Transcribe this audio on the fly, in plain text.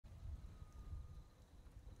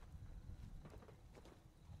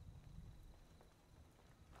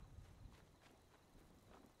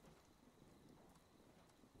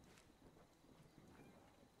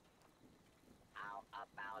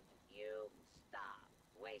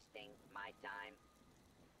my time.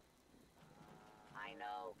 I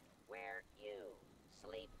know where you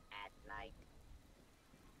sleep at night.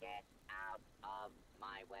 Get out of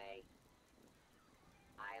my way.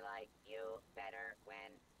 I like you better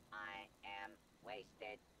when I am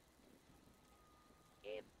wasted.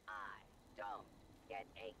 If I don't get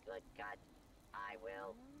a good cut, I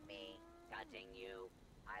will be cutting you.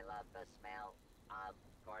 I love the smell of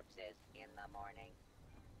corpses in the morning.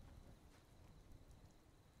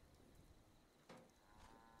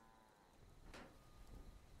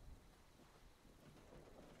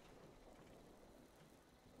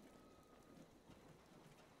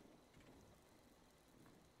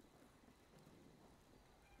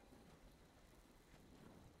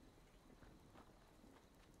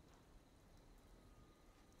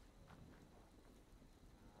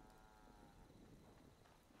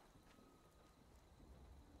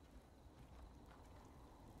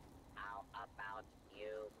 How about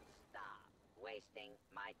you stop wasting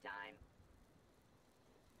my time?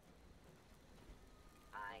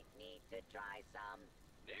 I need to try some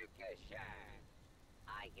Nuka-Shan.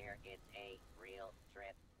 I hear it's a real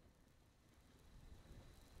trip.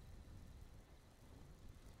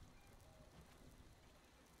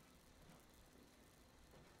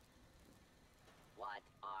 What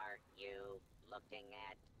are you looking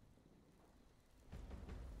at?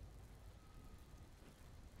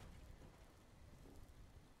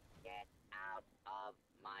 Get out of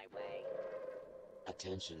my way.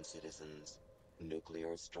 Attention citizens.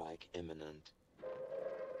 Nuclear strike imminent.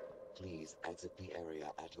 Please exit the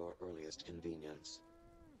area at your earliest convenience.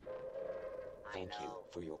 Thank you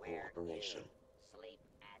for your cooperation. You sleep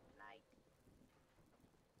at night.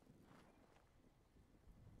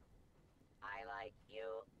 I like you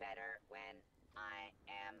better when I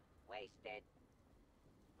am wasted.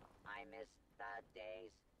 I miss the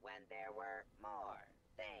days when there were more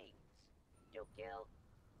things to kill.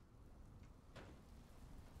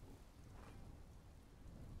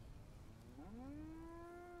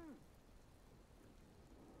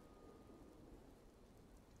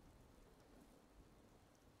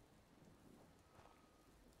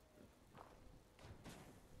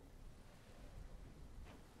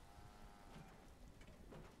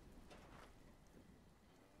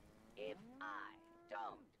 If I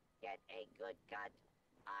don't get a good cut,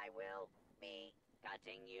 I will be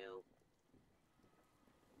cutting you.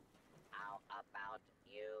 How about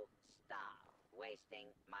you stop wasting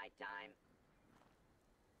my time?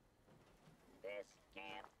 This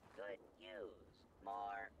camp could use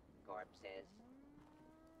more corpses.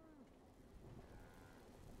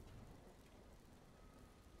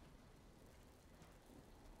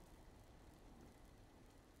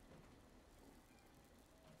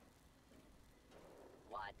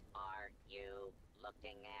 What are you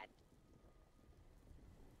looking at?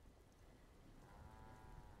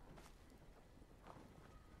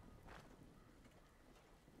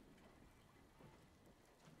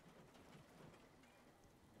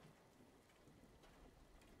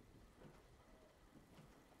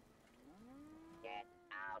 Get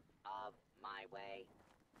out of my way.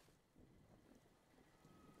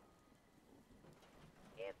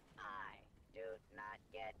 If I do not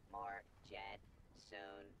get more jet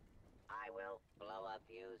soon, I will blow a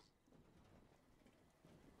fuse.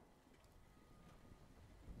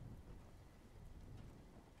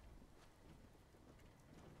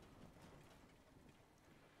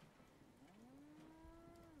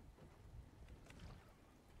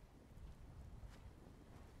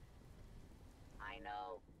 I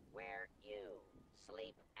know where you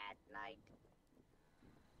sleep at night.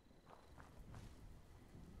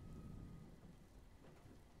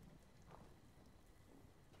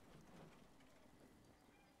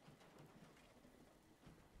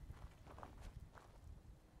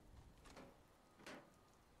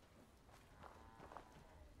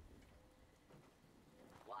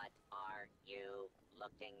 What are you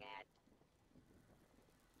looking at?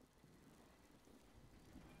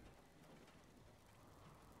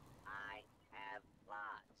 I have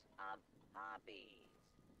lots of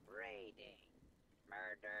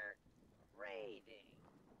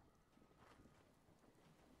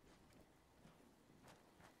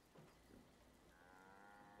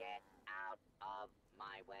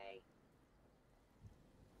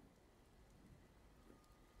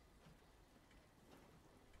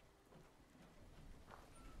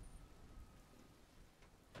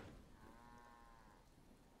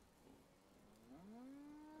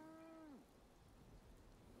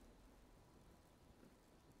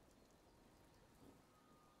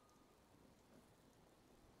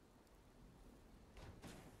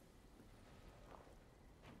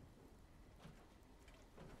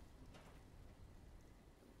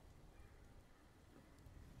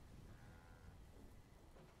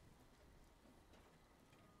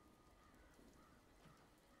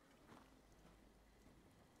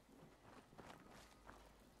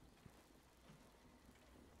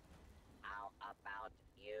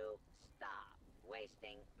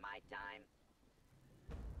wasting my time.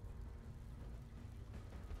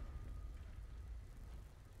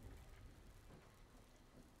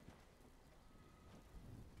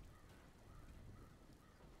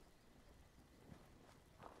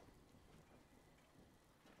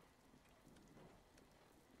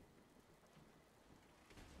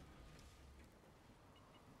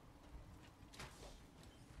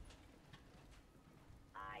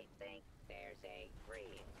 I think there's a real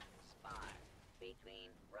spark between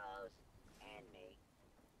Rose and me.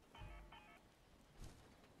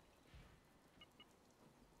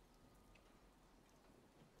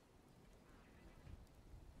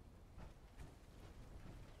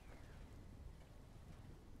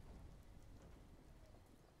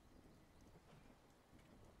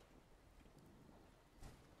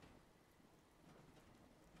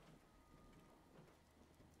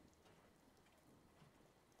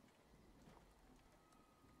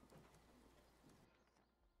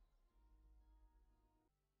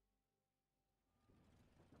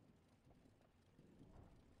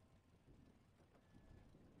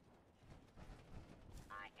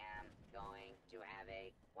 I am going to have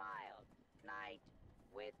a wild night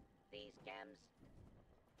with these chems.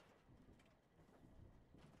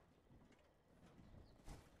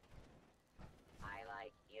 I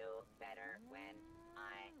like you better when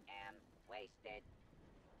I am wasted.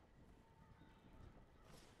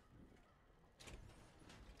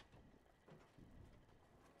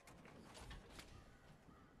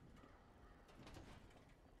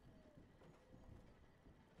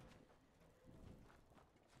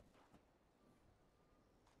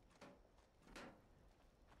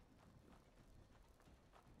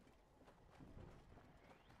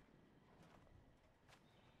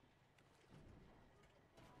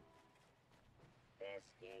 This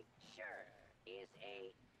gig sure is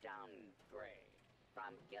a downgrade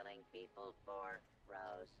from killing people for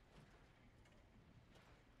Rose.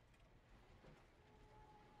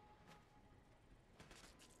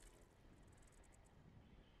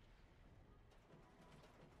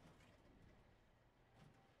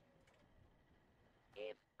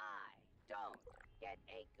 If I don't get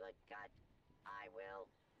a good cut, I will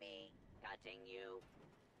be cutting you.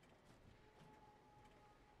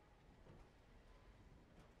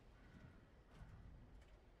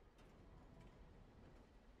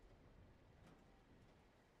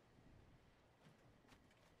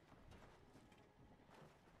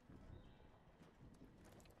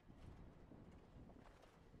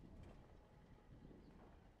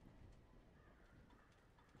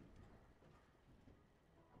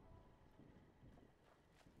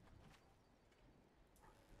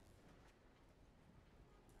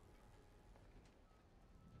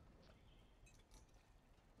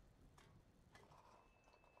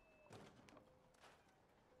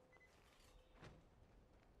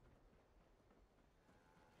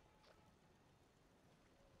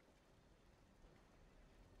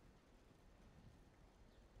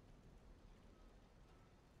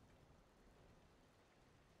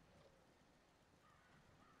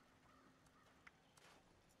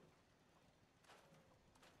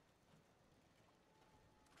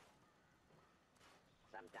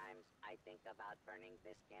 Sometimes I think about burning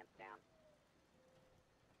this camp down.